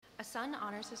A son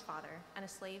honors his father, and a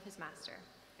slave his master.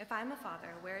 If I am a father,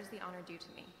 where is the honor due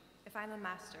to me? If I am a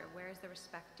master, where is the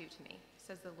respect due to me?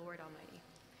 Says the Lord Almighty.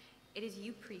 It is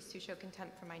you priests who show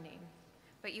contempt for my name.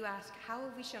 But you ask, how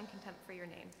have we shown contempt for your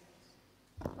name?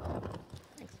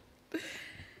 Thanks.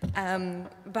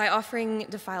 By offering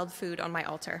defiled food on my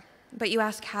altar. But you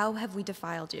ask, how have we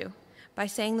defiled you? By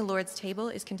saying the Lord's table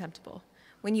is contemptible.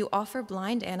 When you offer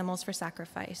blind animals for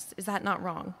sacrifice, is that not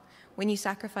wrong? When you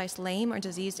sacrifice lame or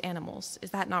diseased animals,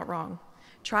 is that not wrong?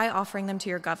 Try offering them to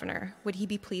your governor. Would he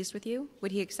be pleased with you?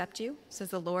 Would he accept you? Says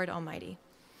the Lord Almighty.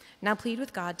 Now plead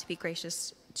with God to be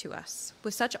gracious to us.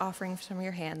 With such offerings from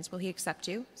your hands, will he accept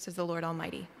you? Says the Lord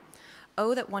Almighty.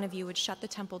 Oh, that one of you would shut the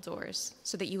temple doors,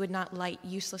 so that you would not light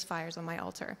useless fires on my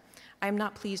altar. I am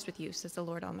not pleased with you, says the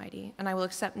Lord Almighty, and I will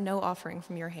accept no offering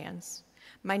from your hands.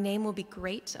 My name will be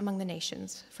great among the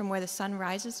nations, from where the sun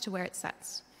rises to where it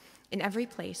sets. In every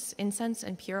place, incense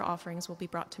and pure offerings will be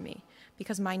brought to me,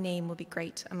 because my name will be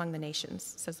great among the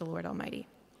nations, says the Lord Almighty.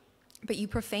 But you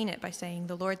profane it by saying,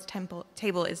 the Lord's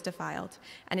table is defiled,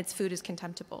 and its food is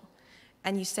contemptible.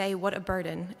 And you say, what a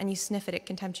burden, and you sniff at it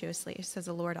contemptuously, says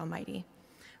the Lord Almighty.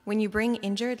 When you bring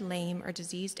injured, lame, or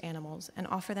diseased animals and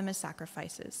offer them as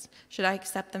sacrifices, should I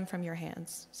accept them from your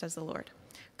hands, says the Lord.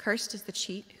 Cursed is the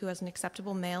cheat who has an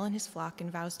acceptable male in his flock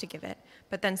and vows to give it,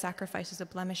 but then sacrifices a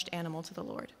blemished animal to the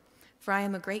Lord. For I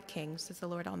am a great king, says the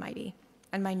Lord Almighty,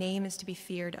 and my name is to be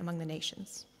feared among the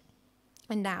nations.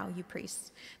 And now, you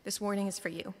priests, this warning is for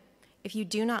you. If you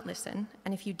do not listen,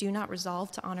 and if you do not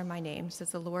resolve to honor my name, says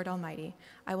the Lord Almighty,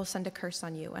 I will send a curse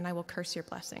on you, and I will curse your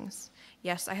blessings.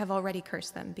 Yes, I have already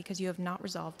cursed them, because you have not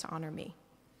resolved to honor me.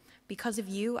 Because of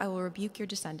you, I will rebuke your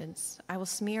descendants. I will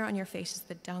smear on your faces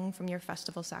the dung from your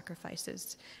festival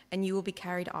sacrifices, and you will be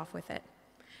carried off with it.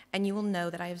 And you will know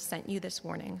that I have sent you this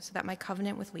warning, so that my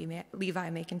covenant with Levi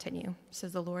may continue,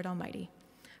 says the Lord Almighty.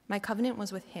 My covenant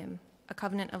was with him, a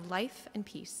covenant of life and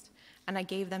peace, and I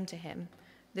gave them to him.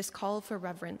 This called for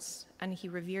reverence, and he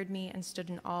revered me and stood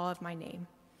in awe of my name.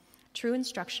 True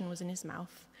instruction was in his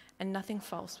mouth, and nothing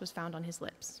false was found on his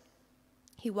lips.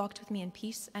 He walked with me in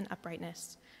peace and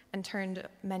uprightness, and turned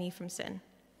many from sin.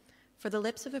 For the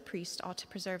lips of a priest ought to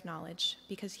preserve knowledge,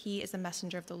 because he is a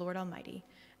messenger of the Lord Almighty,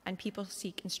 and people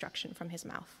seek instruction from his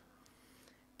mouth.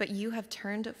 But you have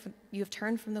turned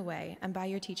from the way, and by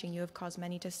your teaching you have caused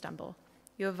many to stumble.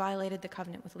 You have violated the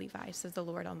covenant with Levi, says the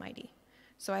Lord Almighty.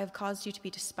 So I have caused you to be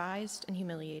despised and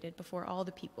humiliated before all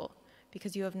the people,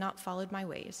 because you have not followed my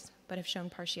ways, but have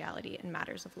shown partiality in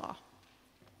matters of law.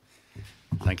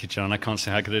 Thank you, John. I can't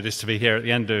say how good it is to be here at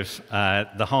the end of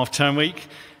the half-term week.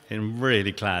 I'm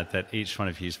really glad that each one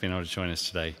of you has been able to join us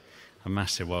today. A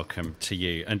massive welcome to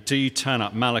you. And do turn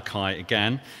up Malachi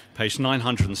again, page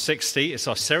 960. It's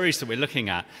our series that we're looking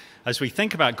at as we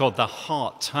think about God, the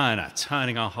heart turner,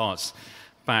 turning our hearts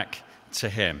back to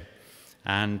him.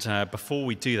 And before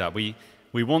we do that, we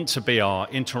want to be our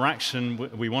interaction.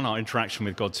 We want our interaction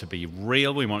with God to be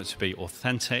real. We want it to be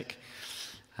authentic.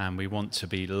 And we want to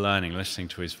be listening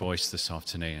to his voice this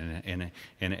afternoon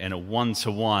in a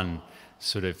one-to-one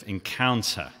sort of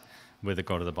encounter with the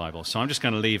God of the Bible. So I'm just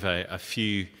going to leave a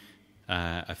few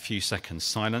seconds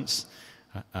silence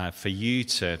for you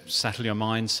to settle your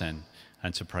minds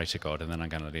and to pray to God, and then I'm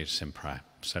going to lead us in prayer.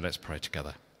 So let's pray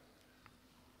together.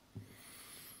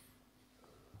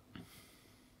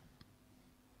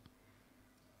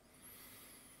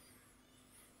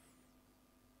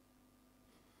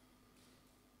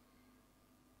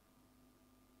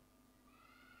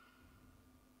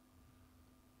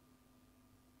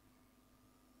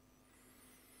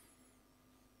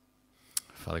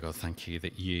 Father God, thank you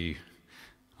that you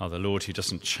are the Lord who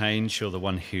doesn't change. You're the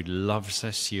one who loves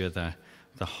us. You're the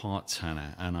heart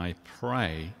turner. And I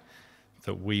pray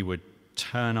that we would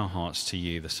turn our hearts to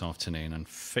you this afternoon and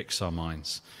fix our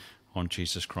minds on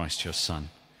Jesus Christ, your Son.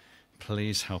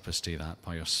 Please help us do that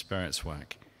by your Spirit's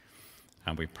work.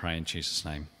 And we pray in Jesus'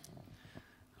 name.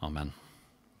 Amen.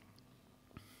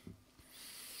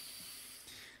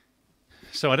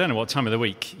 So I don't know what time of the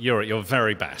week you're at your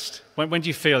very best. When do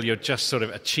you feel you're just sort of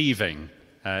achieving,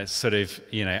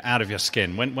 out of your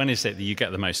skin? When is it that you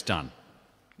get the most done?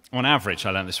 On average,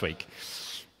 I learned this week,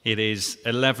 it is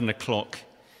 11 o'clock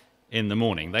in the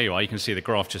morning. There you are. You can see the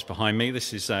graph just behind me.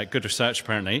 This is good research,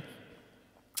 apparently.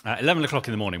 11 o'clock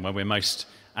in the morning, when we're most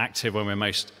active, when we're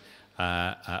most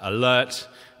alert,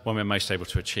 when we're most able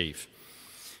to achieve.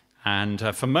 And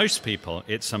for most people,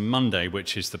 it's a Monday,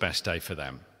 which is the best day for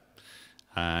them.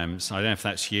 So I don't know if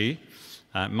that's you.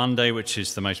 Monday, which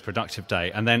is the most productive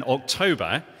day. And then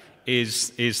October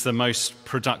is the most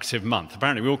productive month.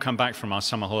 Apparently, we all come back from our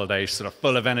summer holidays sort of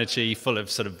full of energy, full of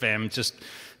sort of vim, just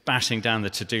batting down the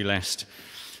to-do list.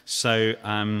 So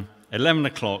 11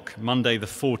 o'clock, Monday the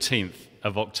 14th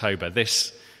of October,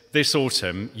 this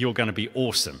autumn, you're going to be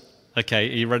awesome. Okay,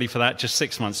 are you ready for that? Just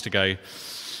 6 months to go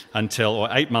or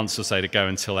 8 months or so to go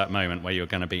until that moment where you're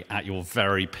going to be at your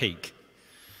very peak.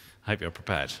 I hope you're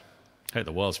prepared. I hope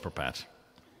the world's prepared.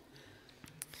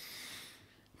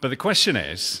 But the question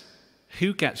is,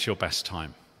 who gets your best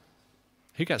time?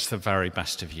 Who gets the very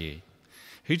best of you?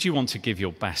 Who do you want to give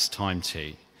your best time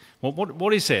to? Well,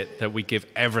 what is it that we give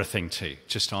everything to,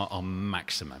 just our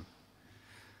maximum?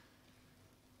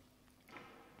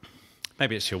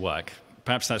 Maybe it's your work.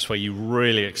 Perhaps that's where you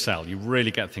really excel, you really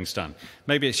get things done.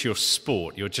 Maybe it's your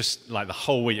sport. You're just like the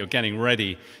whole week, you're getting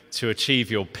ready to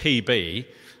achieve your PB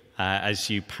as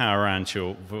you power around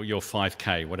your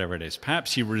 5K, whatever it is.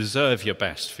 Perhaps you reserve your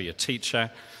best for your teacher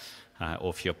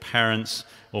or for your parents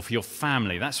or for your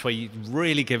family. That's where you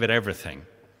really give it everything.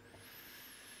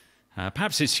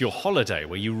 Perhaps it's your holiday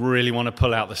where you really want to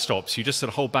pull out the stops. You just sort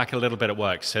of hold back a little bit at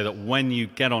work so that when you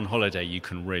get on holiday, you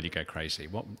can really go crazy.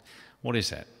 What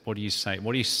is it? What do you say?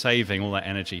 What are you saving all that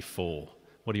energy for?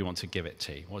 What do you want to give it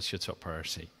to? What's your top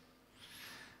priority?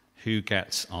 Who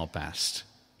gets our best?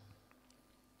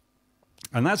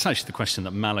 And that's actually the question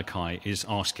that Malachi is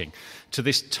asking to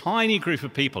this tiny group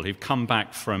of people who've come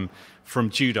back from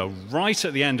Judah right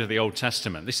at the end of the Old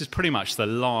Testament. This is pretty much the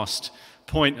last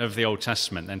point of the Old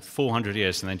Testament, then 400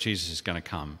 years, and then Jesus is going to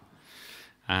come.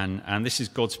 And this is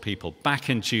God's people back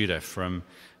in Judah from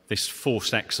this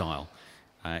forced exile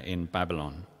in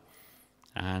Babylon.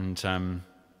 And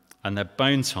they're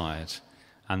bone-tired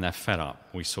and they're fed up,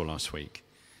 we saw last week.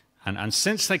 And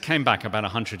since they came back about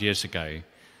 100 years ago,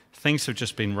 things have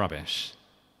just been rubbish.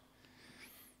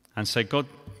 And so God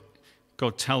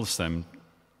tells them,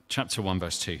 chapter 1,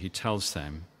 verse 2, he tells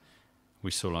them,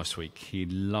 we saw last week, he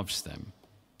loves them.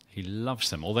 He loves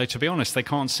them, although to be honest, they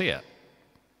can't see it.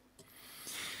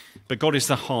 But God is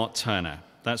the heart turner.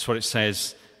 That's what it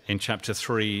says in chapter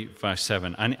 3, verse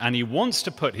 7. And he wants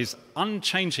to put his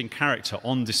unchanging character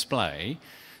on display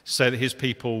so that his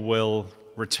people will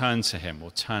return to him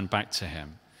or turn back to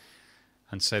him.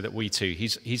 And so that we too,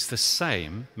 he's the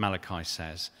same, Malachi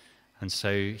says. And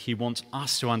so he wants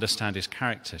us to understand his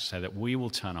character so that we will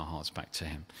turn our hearts back to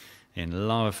him in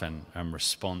love and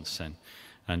response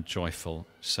and joyful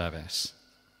service.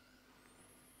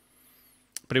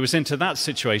 But it was into that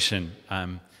situation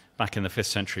back in the 5th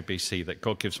century BC that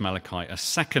God gives Malachi a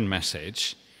second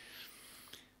message.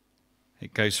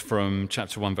 It goes from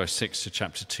chapter 1, verse 6 to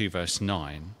chapter 2, verse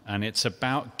 9. And it's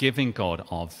about giving God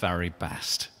our very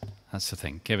best. That's the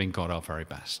thing, giving God our very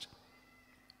best.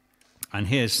 And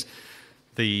here's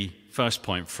the first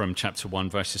point from chapter 1,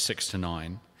 verses 6 to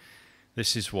 9.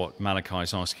 This is what Malachi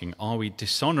is asking. Are we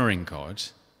dishonoring God?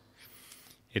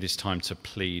 It is time to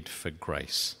plead for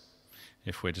grace.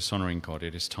 If we're dishonoring God,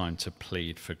 it is time to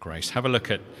plead for grace. Have a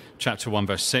look at chapter 1,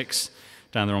 verse 6,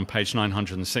 down there on page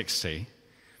 960.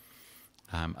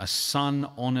 A son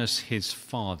honors his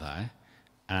father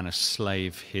and a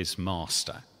slave his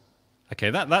master. Okay,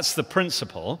 that's the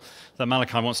principle that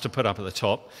Malachi wants to put up at the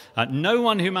top. No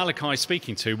one who Malachi is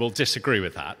speaking to will disagree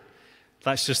with that.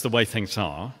 That's just the way things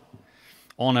are.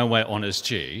 Honor where honor's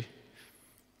due,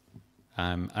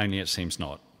 only it seems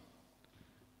not.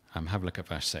 Have a look at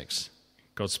verse 6.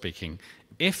 God speaking,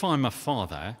 if I'm a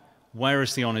father, where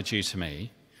is the honor due to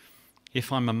me?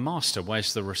 If I'm a master,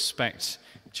 where's the respect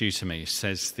due to me,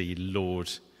 says the Lord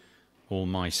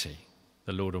Almighty.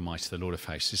 The Lord Almighty, the Lord of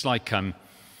hosts. It's like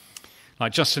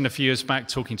Justin a few years back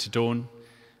talking to Dawn,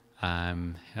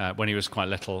 when he was quite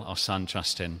little, our son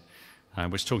Justin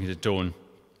was talking to Dawn,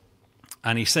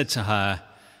 and he said to her,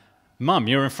 Mum,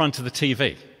 you're in front of the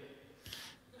TV.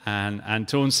 And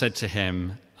Dawn said to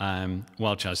him,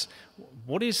 well, Juz,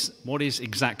 what is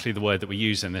exactly the word that we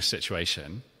use in this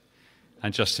situation?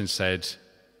 And Justin said,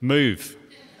 move.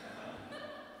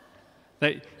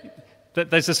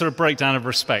 There's a sort of breakdown of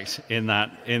respect in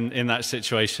that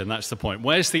situation. That's the point.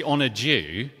 Where's the honor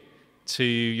due to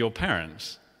your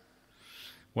parents?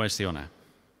 Where's the honor?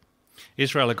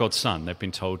 Israel are God's son. They've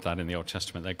been told that in the Old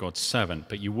Testament. They're God's servant,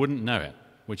 but you wouldn't know it,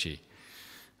 would you?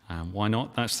 Why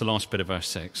not? That's the last bit of verse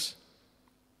 6.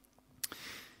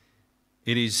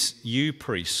 It is you,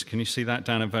 priests. Can you see that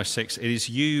down in verse 6? It is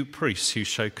you, priests, who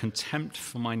show contempt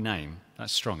for my name.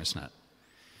 That's strong, isn't it?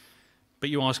 But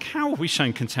you ask, how have we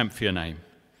shown contempt for your name?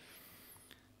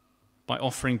 By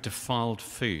offering defiled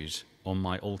food on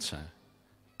my altar.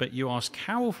 But you ask,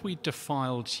 how have we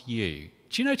defiled you?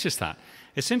 Do you notice that?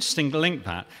 It's interesting to link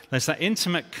that. There's that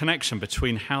intimate connection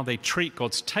between how they treat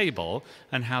God's table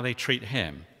and how they treat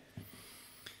him.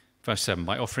 Verse 7,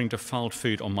 by offering defiled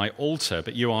food on my altar,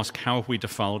 but you ask, how have we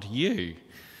defiled you?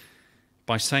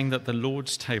 By saying that the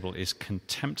Lord's table is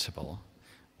contemptible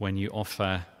when you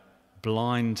offer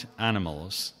blind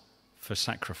animals for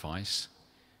sacrifice.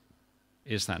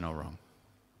 Is that not wrong?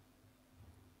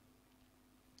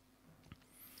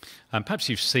 Perhaps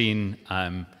you've seen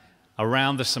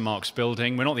around the St. Mark's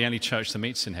building, we're not the only church that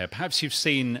meets in here, perhaps you've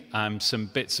seen some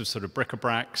bits of sort of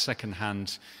bric-a-brac,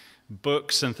 second-hand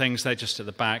books and things. They're just at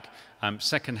the back.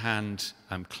 Second-hand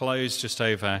clothes just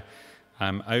over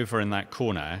in that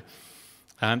corner.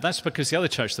 That's because the other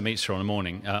church that meets here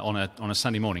on a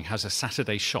Sunday morning has a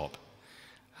Saturday shop,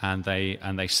 and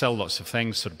they sell lots of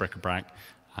things, sort of bric-a-brac,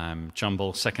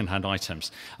 jumble, second-hand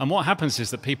items. And what happens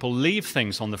is that people leave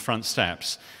things on the front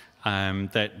steps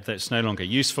that's no longer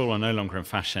useful or no longer in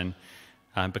fashion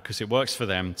because it works for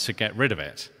them to get rid of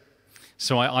it.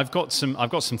 So I've got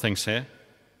some things here.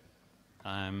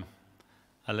 I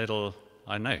feel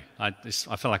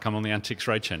like I'm on the Antiques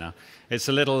Roadshow now. It's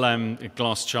a little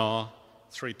glass jar,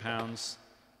 £3,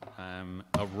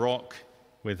 a rock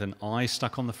with an eye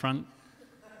stuck on the front,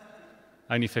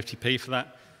 only 50p for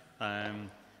that.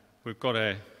 We've got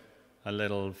a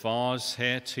little vase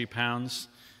here, £2,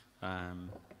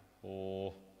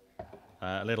 or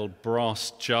a little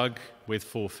brass jug with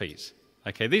 4 feet.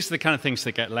 Okay, these are the kind of things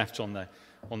that get left on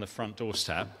the front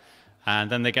doorstep.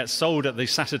 And then they get sold at the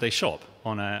Saturday shop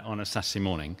on a Saturday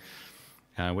morning,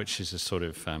 which is a sort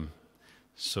of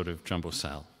jumble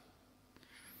sale.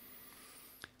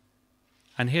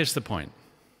 And here's the point: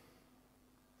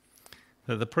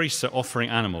 that the priests are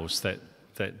offering animals that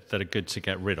are good to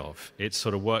get rid of. It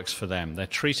sort of works for them. They're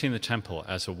treating the temple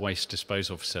as a waste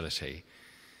disposal facility.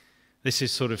 This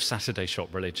is sort of Saturday shop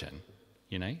religion,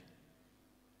 you know?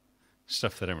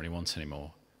 Stuff they don't really want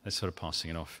anymore. They're sort of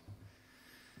passing it off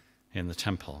in the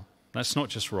temple. That's not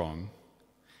just wrong,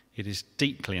 it is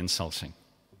deeply insulting.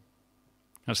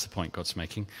 That's the point God's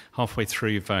making. Halfway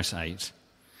through verse 8, it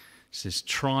says,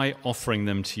 try offering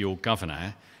them to your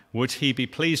governor. Would he be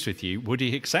pleased with you? Would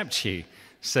he accept you?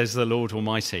 Says the Lord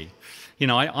Almighty. You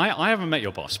know, I haven't met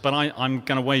your boss, but I'm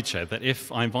going to wager that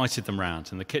if I invited them round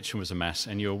and the kitchen was a mess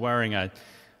and you were wearing a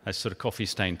sort of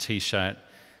coffee-stained T-shirt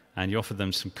and you offered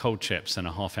them some cold chips and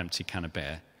a half-empty can of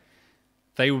beer,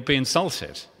 they would be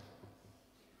insulted.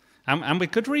 And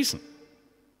with good reason.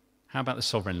 How about the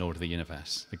sovereign Lord of the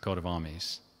universe, the God of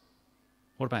armies?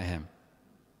 What about him?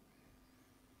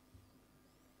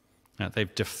 Now,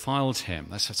 they've defiled him.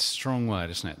 That's a strong word,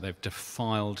 isn't it? They've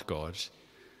defiled God,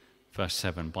 verse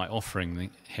 7, by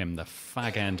offering him the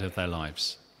fag end of their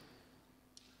lives,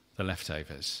 the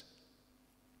leftovers.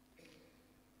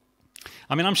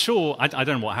 I mean, I'm sure, I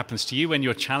don't know what happens to you when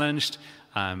you're challenged.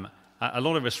 A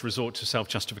lot of us resort to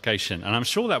self-justification, and I'm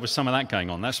sure that was some of that going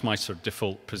on. That's my sort of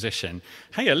default position.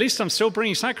 Hey, at least I'm still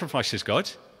bringing sacrifices, God.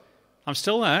 I'm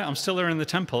still there. I'm still there in the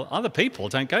temple. Other people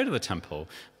don't go to the temple,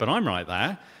 but I'm right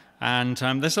there. And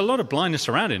there's a lot of blindness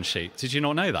around in sheep. Did you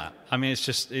not know that? I mean,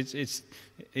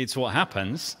 it's what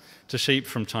happens to sheep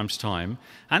from time to time,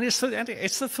 and it's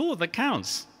the thought that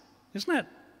counts, isn't it?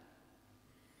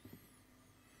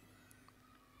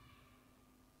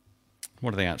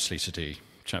 What are they actually to do?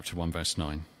 Chapter 1, verse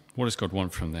 9. What does God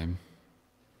want from them?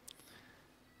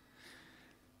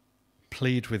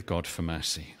 Plead with God for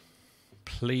mercy.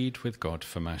 Plead with God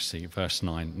for mercy. Verse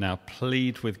 9. Now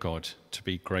plead with God to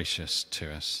be gracious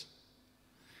to us.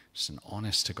 It's an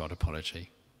honest to God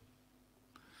apology.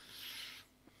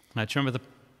 Now, do you remember the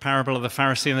parable of the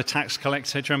Pharisee and the tax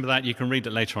collector? Do you remember that? You can read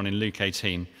it later on in Luke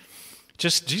 18.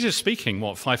 Just Jesus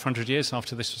speaking, 500 years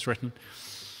after this was written?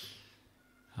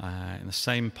 In the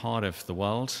same part of the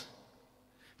world,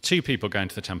 2 people go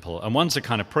into the temple, and one's a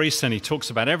kind of priest, and he talks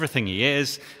about everything he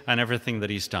is and everything that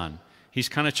he's done. He's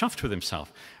kind of chuffed with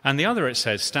himself. And the other, it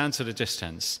says, stands at a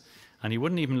distance, and he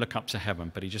wouldn't even look up to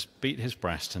heaven, but he just beat his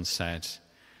breast and said,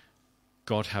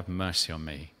 God, have mercy on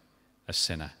me, a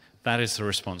sinner. That is the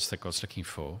response that God's looking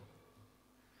for.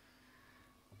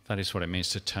 That is what it means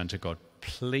to turn to God.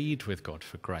 Plead with God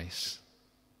for grace.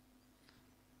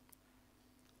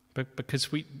 But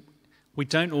because we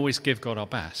don't always give God our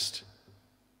best.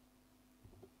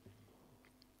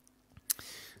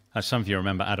 Some of you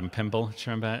remember Adam Pimble. Do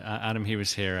you remember Adam? He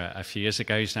was here a few years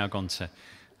ago. He's now gone to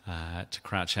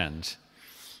Crouch End.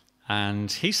 And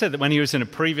he said that when he was in a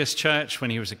previous church,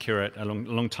 when he was a curate a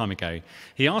long time ago,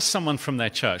 he asked someone from their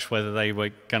church whether they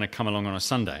were going to come along on a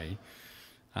Sunday.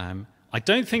 I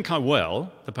don't think I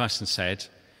will, the person said,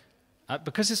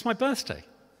 because it's my birthday.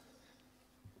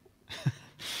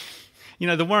 You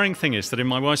know, the worrying thing is that in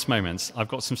my worst moments, I've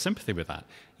got some sympathy with that.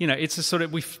 You know, it's a sort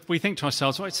of, we think to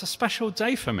ourselves, well, it's a special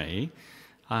day for me.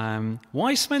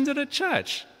 Why spend it at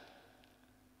church?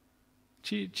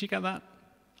 Do you get that?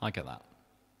 I get that.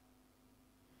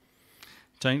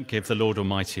 Don't give the Lord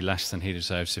Almighty less than he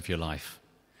deserves of your life,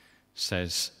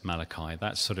 says Malachi.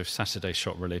 That's sort of Saturday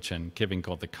shop religion, giving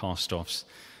God the cast-offs,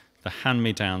 the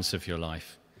hand-me-downs of your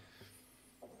life.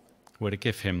 We're to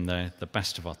give him the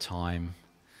best of our time,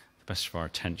 the best of our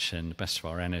attention, the best of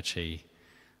our energy,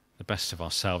 the best of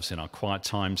ourselves in our quiet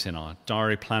times, in our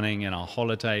diary planning, in our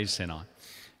holidays, in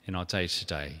our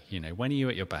day-to-day. When are you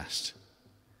at your best?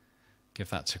 Give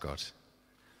that to God.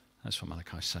 That's what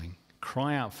Malachi's saying.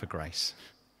 Cry out for grace.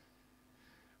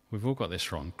 We've all got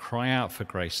this wrong. Cry out for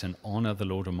grace and honor the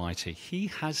Lord Almighty. He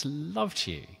has loved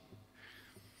you.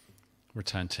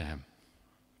 Return to him.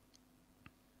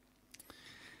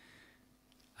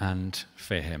 And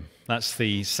fear him. That's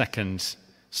the second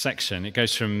section. It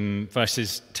goes from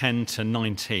verses 10 to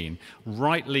 19.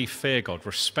 Rightly fear God,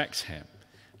 respect him,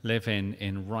 live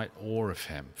in right awe of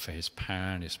him for his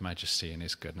power and his majesty and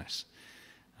his goodness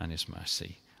and his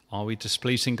mercy. Are we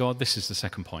displeasing God? This is the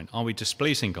second point. Are we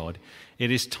displeasing God?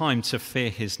 It is time to fear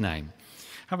his name.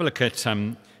 Have a look at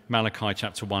Malachi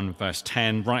chapter 1, verse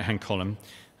 10, right-hand column,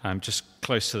 just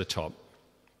close to the top.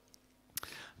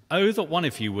 Oh, that one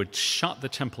of you would shut the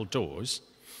temple doors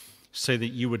so that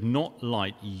you would not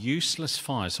light useless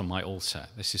fires on my altar.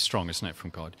 This is strong, isn't it,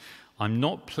 from God? I'm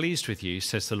not pleased with you,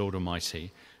 says the Lord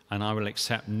Almighty, and I will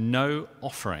accept no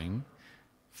offering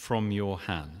from your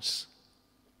hands.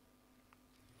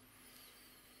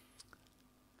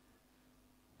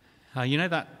 You know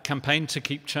that campaign to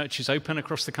keep churches open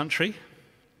across the country?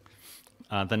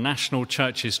 The National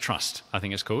Churches Trust, I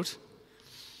think it's called.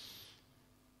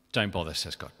 Don't bother,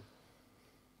 says God.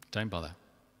 Don't bother.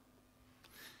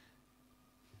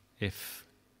 If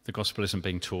the gospel isn't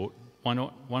being taught, why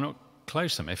not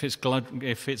close them? If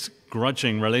it's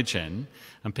grudging religion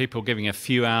and people giving a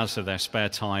few hours of their spare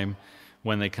time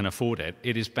when they can afford it,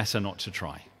 it is better not to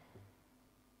try.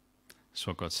 That's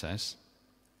what God says.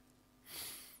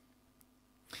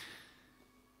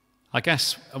 I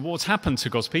guess what's happened to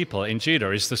God's people in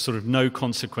Judah is the sort of no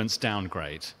consequence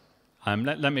downgrade.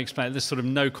 Let me explain this sort of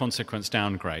no consequence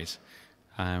downgrade.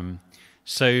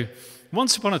 So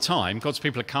once upon a time, God's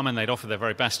people had come and they'd offer their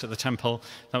very best at the temple.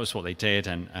 That was what they did,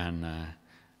 and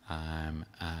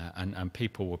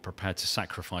people were prepared to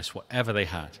sacrifice whatever they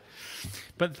had.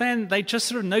 But then they just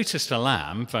sort of noticed a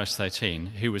lamb, verse 13,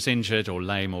 who was injured or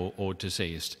lame or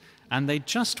diseased, and they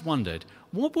just wondered,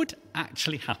 what would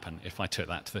actually happen if I took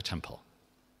that to the temple?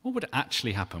 What would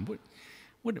actually happen?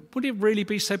 Would it really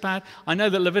be so bad? I know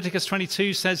that Leviticus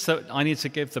 22 says that I need to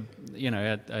give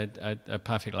a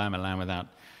perfect lamb, a lamb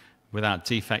without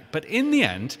defect. But in the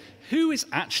end, who is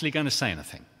actually going to say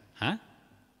anything? Huh?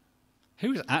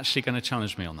 Who is actually going to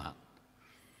challenge me on that?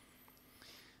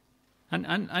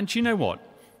 And do you know what?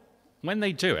 When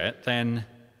they do it, then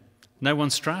no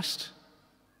one's stressed.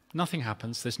 Nothing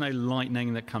happens. There's no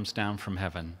lightning that comes down from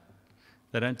heaven.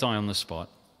 They don't die on the spot.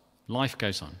 Life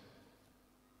goes on.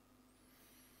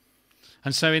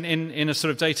 And so in a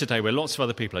sort of day-to-day where lots of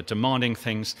other people are demanding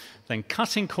things, then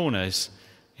cutting corners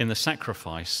in the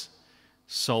sacrifice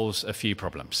solves a few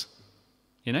problems.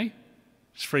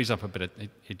 Just frees up a bit.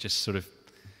 It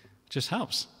just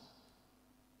helps.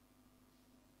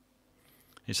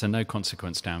 It's a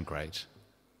no-consequence downgrade.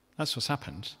 That's what's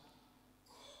happened.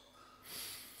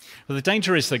 Well, the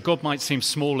danger is that God might seem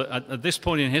small at this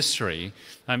point in history.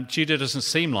 Judah doesn't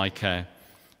seem like a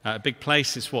big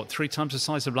place. It's 3 times the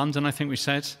size of London, I think we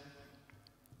said.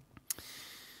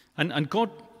 And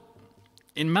God,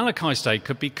 in Malachi's day,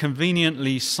 could be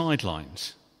conveniently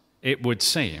sidelined, it would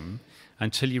seem,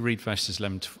 until you read verses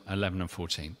 11 and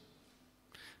 14.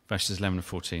 Verses 11 and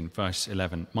 14. Verse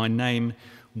 11. My name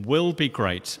will be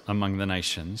great among the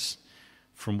nations,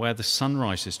 from where the sun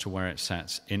rises to where it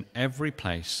sets. In every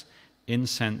place,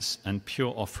 incense and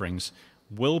pure offerings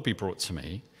will be brought to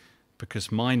me,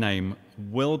 because my name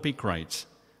will be great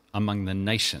among the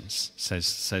nations,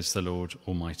 says the Lord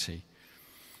Almighty.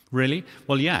 Really?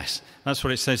 Well, yes. That's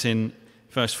what it says in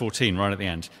verse 14, right at the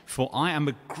end. For I am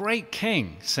a great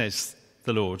king, says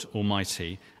the Lord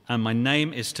Almighty, and my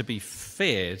name is to be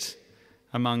feared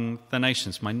among the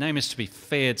nations. My name is to be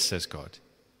feared, says God.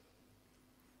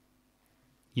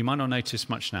 You might not notice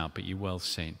much now, but you will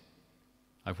soon.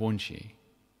 I've warned you.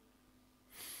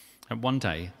 And one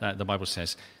day, the Bible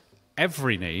says,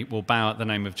 every knee will bow at the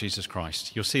name of Jesus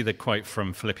Christ. You'll see the quote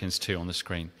from Philippians 2 on the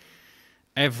screen.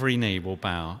 Every knee will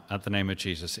bow at the name of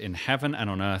Jesus in heaven and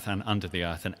on earth and under the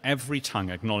earth, and every tongue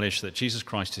acknowledge that Jesus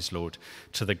Christ is Lord,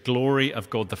 to the glory of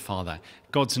God the Father.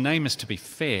 God's name is to be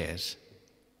feared.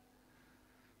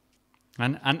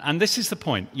 And this is the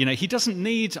point. He doesn't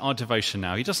need our devotion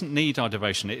now. He doesn't need our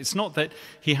devotion. It's not that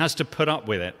he has to put up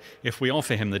with it if we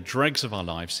offer him the dregs of our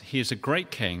lives. He is a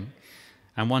great king,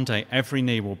 and one day every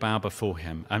knee will bow before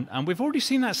him. And we've already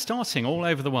seen that starting all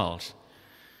over the world.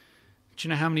 Do you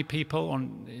know how many people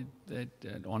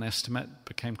on estimate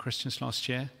became Christians last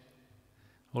year?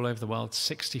 All over the world,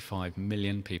 65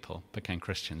 million people became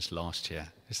Christians last year.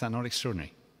 Is that not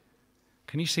extraordinary?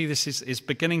 Can you see this is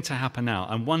beginning to happen now?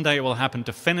 And one day it will happen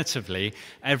definitively.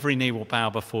 Every knee will bow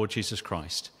before Jesus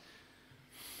Christ.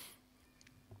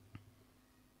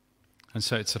 And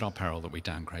so it's at our peril that we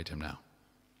downgrade him now.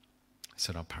 It's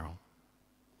at our peril.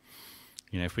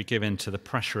 If we give in to the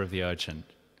pressure of the urgent,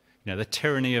 the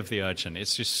tyranny of the urgent, it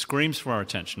just screams for our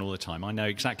attention all the time. I know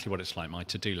exactly what it's like. My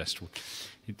to-do list,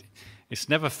 it's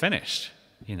never finished,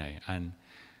 and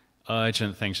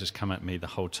urgent things just come at me the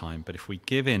whole time. But if we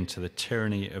give in to the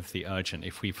tyranny of the urgent,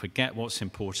 if we forget what's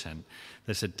important,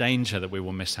 there's a danger that we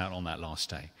will miss out on that last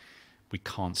day. We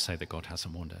can't say that God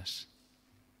hasn't warned us.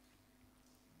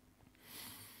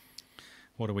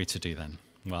 What are we to do then?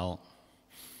 Well,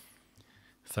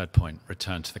 third point,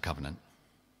 return to the covenant.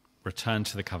 Return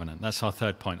to the covenant. That's our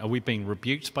third point. Are we being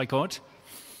rebuked by God?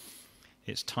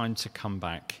 It's time to come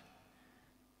back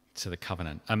to the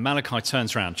covenant. And Malachi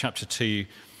turns around, chapter 2,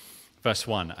 verse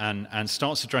 1, and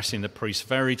starts addressing the priests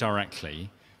very directly.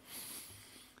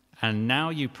 And now,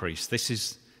 you priests,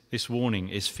 this warning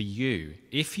is for you.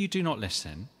 If you do not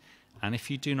listen, and if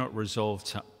you do not resolve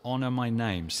to honor my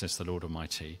name, says the Lord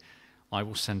Almighty, I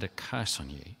will send a curse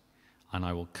on you, and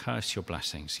I will curse your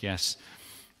blessings. Yes,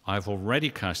 I have already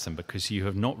cursed them because you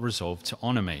have not resolved to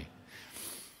honor me.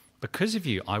 Because of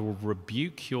you, I will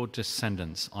rebuke your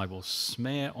descendants. I will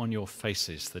smear on your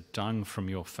faces the dung from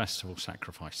your festival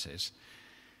sacrifices,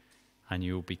 and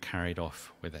you will be carried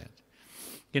off with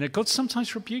it. God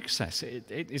sometimes rebukes us.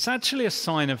 It's actually a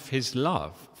sign of his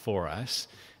love for us.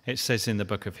 It says in the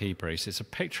book of Hebrews, it's a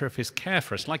picture of his care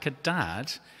for us, like a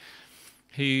dad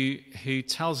who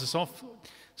tells us off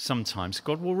sometimes.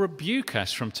 God will rebuke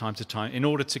us from time to time in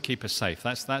order to keep us safe.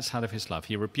 That's out of his love.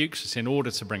 He rebukes us in order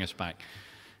to bring us back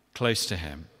close to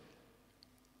him.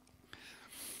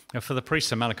 Now, for the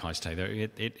priests of Malachi's day, though,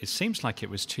 it seems like it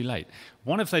was too late.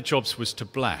 One of their jobs was to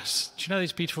bless. Do you know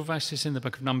these beautiful verses in the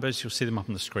book of Numbers? You'll see them up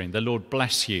on the screen. The Lord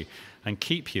bless you and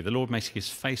keep you. The Lord make his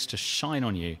face to shine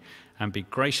on you and be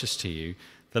gracious to you.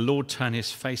 The Lord turn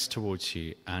his face towards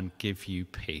you and give you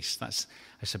peace. That's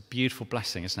a beautiful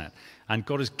blessing, isn't it? And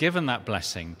God has given that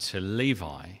blessing to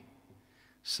Levi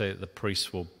so that the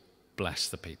priests will bless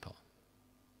the people.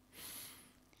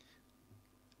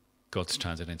 God's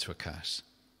turned it into a curse.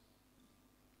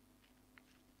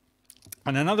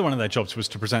 And another one of their jobs was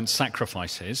to present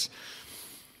sacrifices.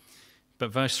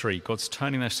 But verse 3, God's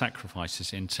turning their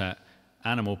sacrifices into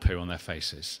animal poo on their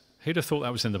faces. Who'd have thought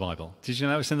that was in the Bible? Did you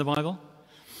know that was in the Bible?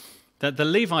 That the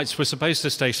Levites were supposed to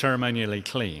stay ceremonially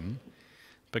clean,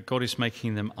 but God is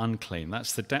making them unclean.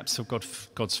 That's the depths of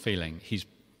God's feeling.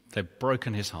 They've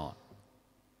broken his heart.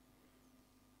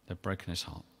 They've broken his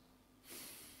heart.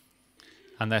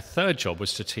 And their third job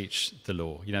was to teach the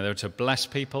law. They were to bless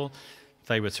people,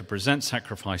 they were to present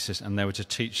sacrifices, and they were to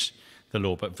teach the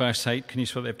law. But verse 8, can you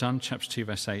see what they've done? Chapter 2,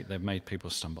 verse 8, they've made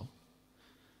people stumble.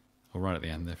 Or right at the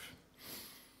end,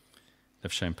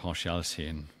 they've shown partiality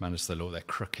in matters of the law. They're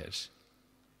crooked,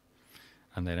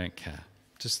 and they don't care.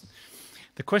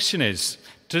 The question is,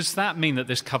 does that mean that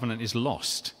this covenant is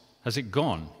lost? Has it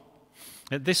gone?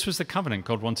 This was the covenant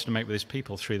God wanted to make with his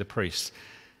people through the priests.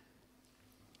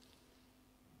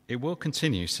 It will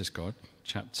continue, says God,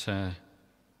 chapter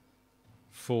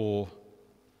 2,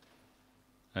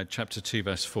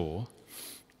 verse 4.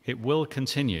 It will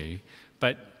continue,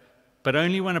 but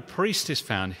only when a priest is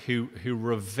found who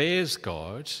reveres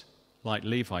God, like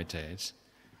Levi did,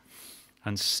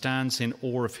 and stands in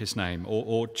awe of his name.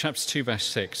 Or chapter 2, verse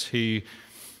 6, who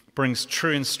brings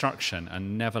true instruction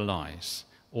and never lies.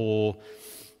 Or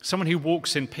someone who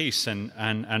walks in peace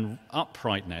and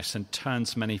uprightness and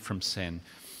turns many from sin,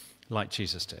 like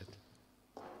Jesus did.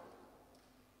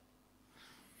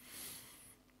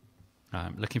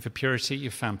 Looking for purity,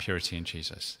 you found purity in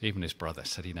Jesus. Even his brother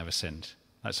said he never sinned.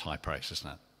 That's high praise,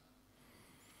 isn't it?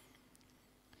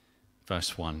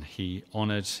 Verse 1, he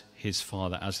honored his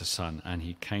father as a son, and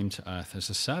he came to earth as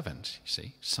a servant. You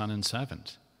see, son and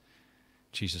servant,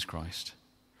 Jesus Christ.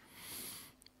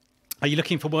 Are you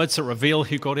looking for words that reveal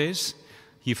who God is?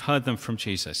 You've heard them from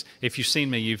Jesus. If you've seen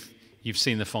me, you've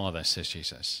seen the Father, says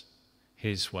Jesus.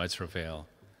 His words reveal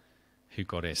who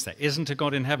God is. There isn't a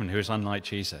God in heaven who is unlike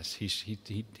Jesus.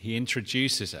 He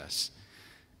introduces us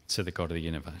to the God of the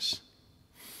universe.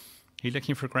 Are you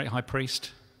looking for a great high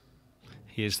priest?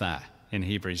 He is there in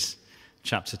Hebrews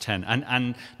chapter 10.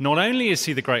 And not only is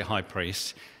he the great high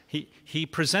priest, he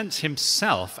presents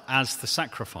himself as the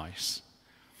sacrifice,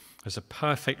 as a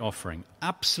perfect offering,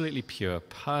 absolutely pure,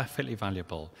 perfectly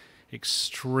valuable,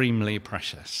 extremely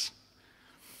precious.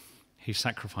 He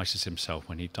sacrifices himself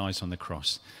when he dies on the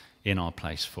cross in our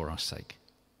place for our sake.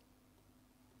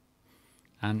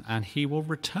 And he will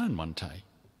return one day.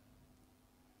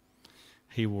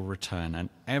 He will return, and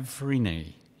every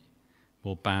knee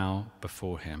will bow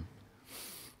before him.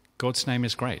 God's name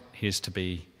is great. He is to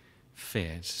be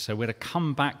feared. So we're to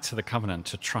come back to the covenant,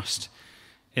 to trust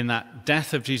in that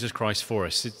death of Jesus Christ for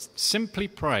us. It's simply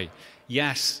pray,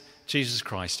 yes, Jesus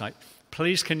Christ,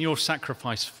 please can your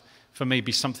sacrifice for me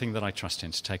be something that I trust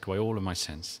in, to take away all of my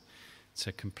sins,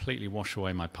 to completely wash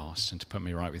away my past and to put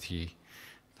me right with you.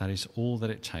 That is all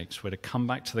that it takes. We're to come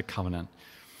back to the covenant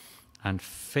and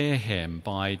fear him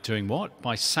by doing what?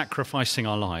 By sacrificing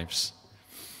our lives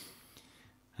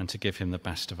and to give him the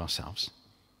best of ourselves.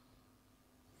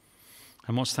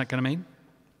 And what's that going to mean?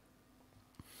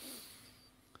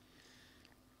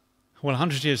 Well,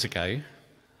 100 years ago, in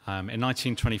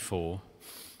 1924,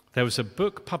 there was a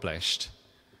book published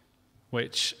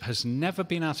which has never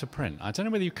been out of print. I don't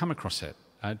know whether you've come across it.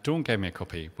 Dawn gave me a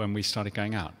copy when we started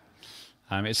going out.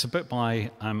 It's a book by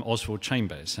Oswald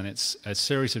Chambers, and it's a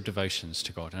series of devotions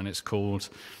to God, and it's called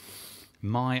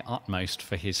My Utmost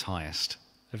for His Highest.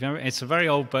 It's a very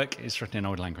old book. It's written in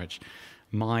old language.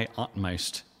 My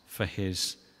utmost for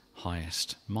His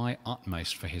highest. My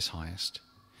utmost for His highest.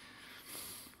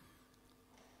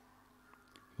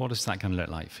 What is that going to look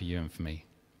like for you and for me,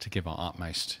 to give our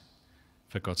utmost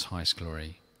for God's highest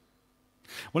glory?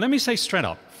 Well, let me say straight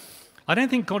up, I don't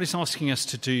think God is asking us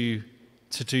to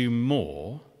do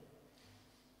more.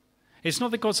 It's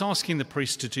not that God's asking the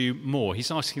priests to do more.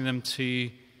 He's asking them to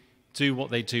do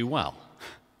what they do well.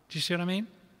 Do you see what I mean?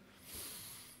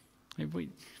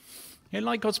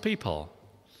 Like God's people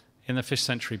in the 5th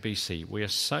century BC, we are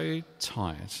so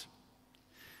tired,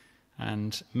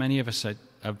 and many of us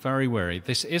are very weary.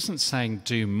 This isn't saying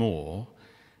do more.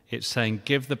 It's saying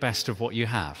give the best of what you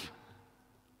have.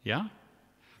 Yeah?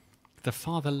 The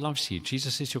Father loves you.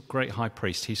 Jesus is your great high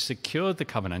priest. He's secured the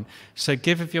covenant, so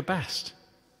give of your best.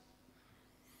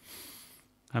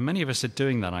 And many of us are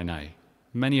doing that, I know.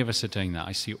 Many of us are doing that.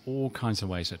 I see all kinds of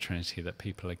ways at Trinity that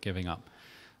people are giving up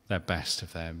their best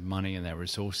of their money and their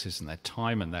resources and their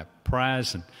time and their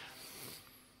prayers and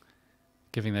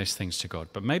giving those things to God.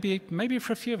 But maybe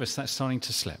for a few of us that's starting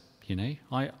to slip, you know.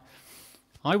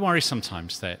 I worry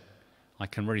sometimes that I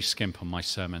can really skimp on my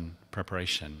sermon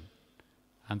preparation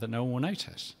and that no one will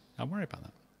notice. I worry about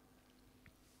that.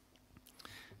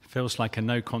 It feels like a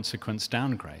no-consequence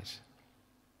downgrade.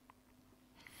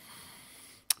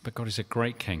 But God is a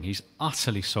great king. He's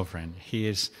utterly sovereign. He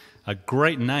is a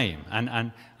great name.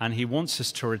 And he wants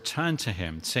us to return to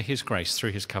him, to his grace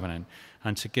through his covenant,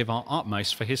 and to give our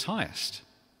utmost for his highest.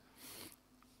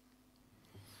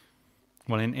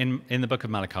 Well, in the book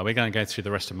of Malachi, we're going to go through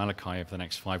the rest of Malachi over the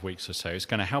next 5 weeks or so. It's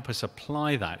going to help us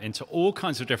apply that into all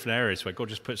kinds of different areas where God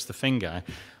just puts the finger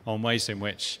on ways in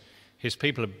which his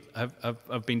people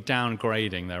have been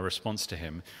downgrading their response to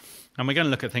him. And we're going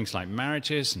to look at things like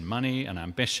marriages and money and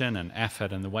ambition and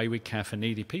effort and the way we care for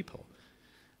needy people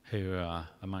who are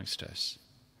amongst us.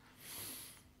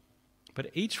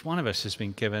 But each one of us has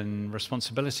been given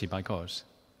responsibility by God.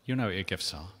 You know what your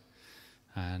gifts are,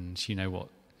 and you know what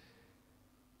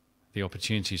the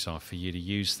opportunities are for you to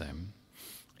use them.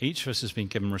 Each of us has been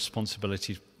given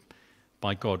responsibility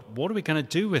by God. What are we going to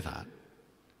do with that?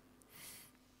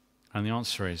 And the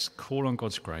answer is call on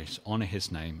God's grace, honour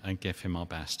his name, and give him our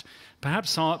best.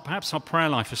 Perhaps our prayer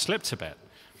life has slipped a bit.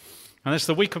 And there's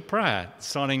the week of prayer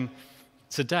starting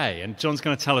today, and John's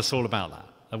going to tell us all about that.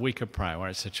 A week of prayer where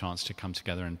it's a chance to come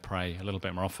together and pray a little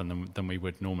bit more often than we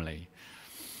would normally.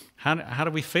 How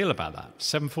do we feel about that?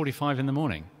 7:45 in the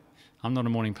morning. I'm not a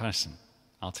morning person.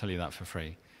 I'll tell you that for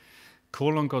free.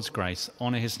 Call on God's grace,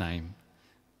 honour his name,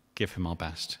 give him our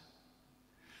best.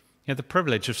 You know, the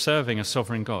privilege of serving a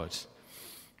sovereign God.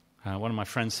 One of my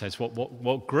friends says,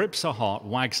 what grips our heart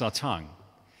wags our tongue.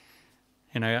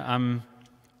 You know,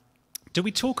 do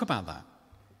we talk about that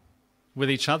with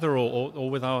each other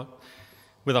or with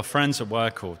our friends at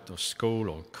work or school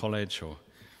or college or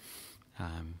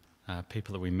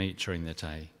people that we meet during the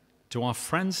day? Do our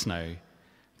friends know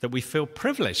that we feel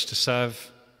privileged to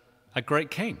serve a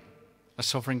great king, a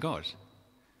sovereign God,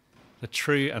 the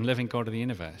true and living God of the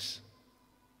universe?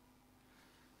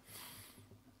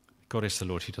 God is the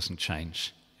Lord who doesn't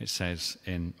change. It says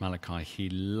in Malachi, he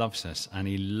loves us and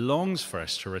he longs for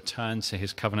us to return to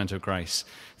his covenant of grace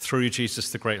through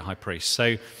Jesus, the great high priest.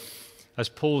 So as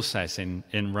Paul says in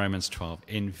Romans 12,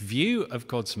 in view of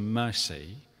God's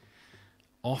mercy,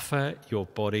 offer your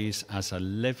bodies as a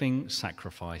living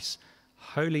sacrifice,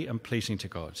 holy and pleasing to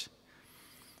God.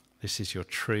 This is your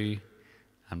true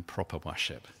and proper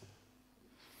worship.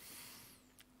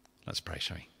 Let's pray,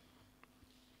 shall we?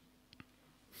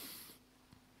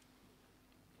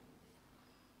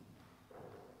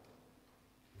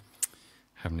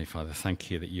 Heavenly Father, thank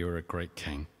you that you are a great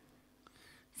King.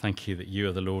 Thank you that you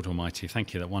are the Lord Almighty.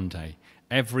 Thank you that one day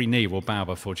every knee will bow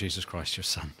before Jesus Christ, your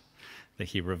Son, that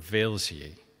he reveals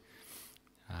you,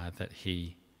 that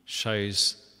he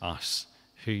shows us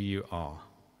who you are,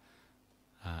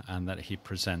 and that he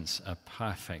presents a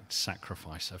perfect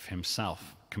sacrifice of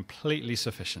himself, completely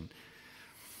sufficient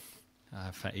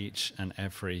for each and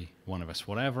every one of us.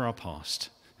 Whatever our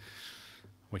past,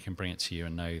 we can bring it to you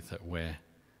and know that we're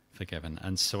forgiven.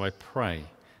 And so I pray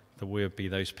that we would be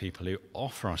those people who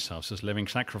offer ourselves as living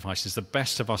sacrifices, the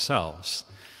best of ourselves,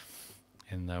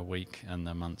 in the week and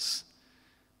the months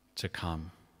to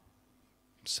come,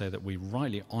 so that we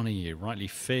rightly honour you, rightly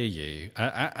fear you,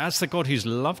 as the God who's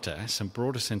loved us and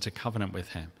brought us into covenant with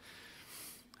him.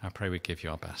 I pray we give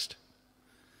you our best.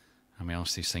 And we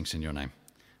ask these things in your name.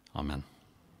 Amen.